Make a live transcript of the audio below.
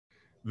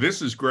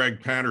This is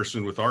Greg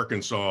Patterson with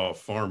Arkansas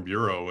Farm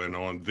Bureau, and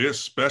on this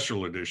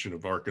special edition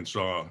of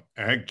Arkansas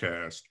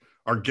AgCast,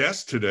 our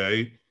guest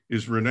today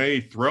is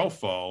Renee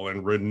Threlfall,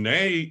 and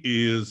Renee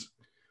is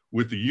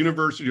with the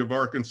University of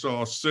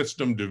Arkansas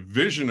System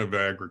Division of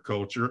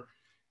Agriculture,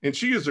 and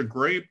she is a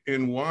grape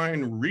and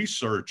wine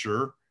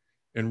researcher.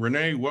 And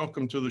Renee,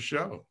 welcome to the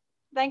show.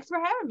 Thanks for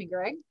having me,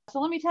 Greg.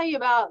 So let me tell you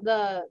about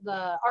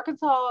the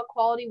Arkansas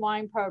Quality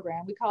Wine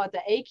Program. We call it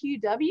the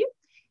AQW.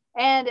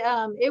 And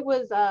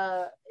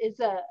it's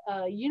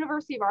a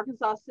University of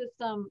Arkansas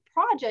system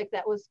project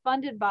that was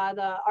funded by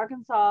the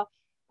Arkansas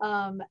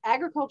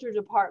Agriculture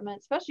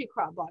Department, especially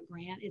crop block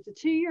grant. It's a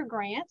 2-year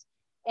grant,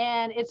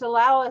 and it is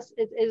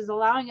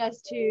allowing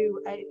us to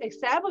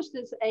establish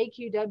this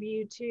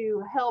AQW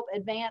to help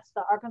advance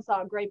the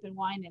Arkansas grape and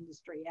wine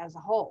industry as a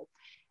whole.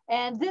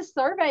 And this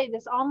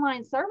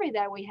online survey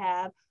that we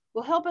have,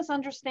 will help us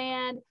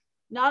understand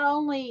not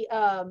only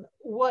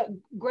what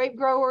grape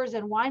growers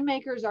and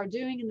winemakers are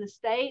doing in the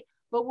state,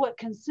 but what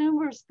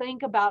consumers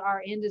think about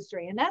our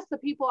industry. And that's the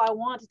people I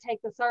want to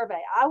take the survey.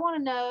 I want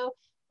to know,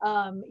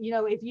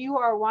 if you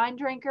are a wine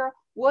drinker,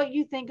 what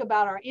you think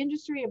about our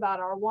industry, about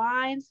our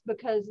wines,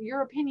 because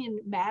your opinion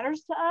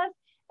matters to us,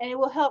 and it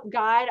will help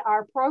guide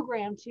our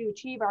program to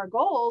achieve our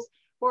goals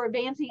for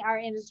advancing our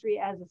industry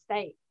as a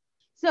state.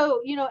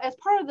 So, as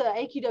part of the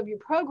AQW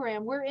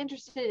program, we're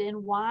interested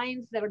in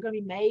wines that are going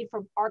to be made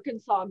from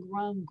Arkansas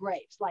grown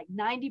grapes. Like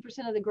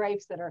 90% of the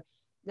grapes that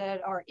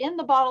are in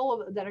the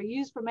bottle that are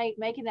used for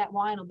making that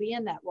wine will be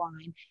in that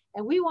wine.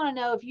 And we want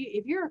to know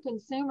if you're a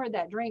consumer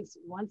that drinks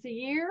once a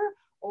year,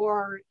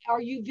 or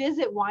you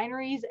visit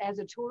wineries as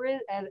a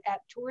tourist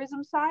at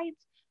tourism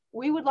sites,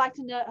 we would like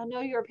to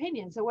know your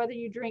opinion. So whether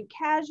you drink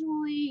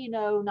casually,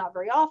 not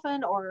very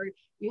often, or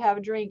you have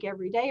a drink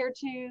every day or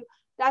two,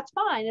 that's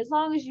fine, as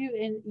long as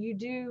you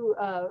do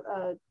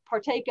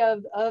partake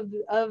of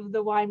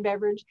the wine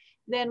beverage.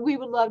 Then we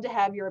would love to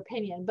have your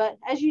opinion. But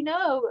as you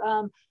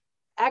know,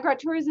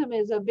 agritourism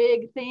is a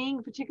big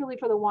thing, particularly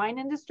for the wine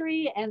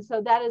industry, and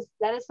so that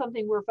is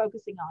something we're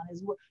focusing on.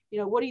 Is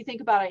what do you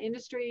think about our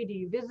industry? Do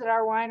you visit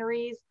our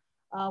wineries?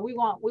 We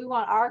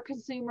want our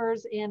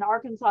consumers in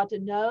Arkansas to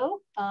know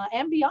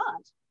and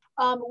beyond.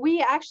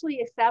 We actually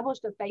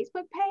established a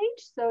Facebook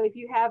page. So if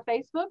you have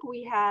Facebook,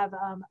 we have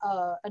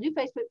a new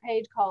Facebook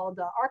page called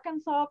the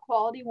Arkansas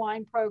Quality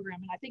Wine Program.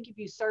 And I think if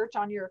you search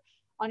on your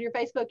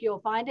Facebook,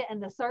 you'll find it.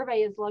 And the survey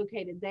is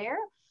located there.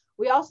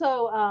 We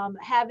also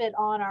have it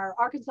on our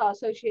Arkansas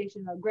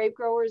Association of Grape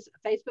Growers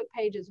Facebook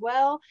page as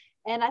well.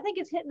 And I think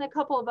it's hitting a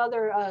couple of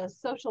other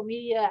social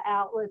media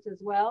outlets as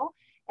well.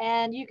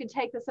 And you can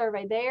take the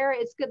survey there.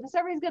 It's good. The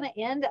survey is going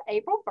to end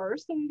April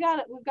 1st. So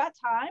we've got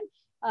time.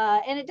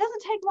 And it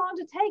doesn't take long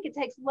to take. It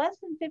takes less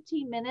than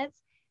 15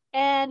 minutes,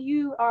 and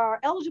you are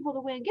eligible to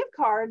win gift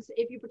cards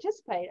if you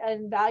participate,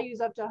 and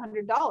values up to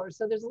 $100.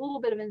 So there's a little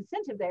bit of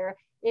incentive there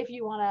if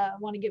you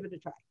want to give it a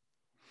try.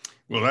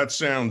 Well, that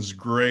sounds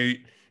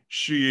great.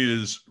 She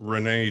is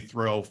Renee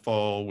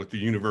Threlfall with the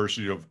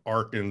University of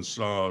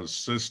Arkansas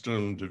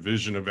System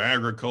Division of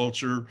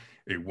Agriculture,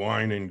 a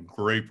wine and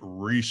grape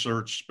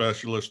research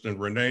specialist. And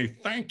Renee,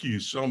 thank you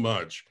so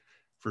much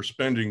for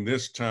spending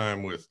this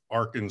time with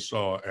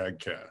Arkansas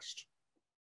AgCast.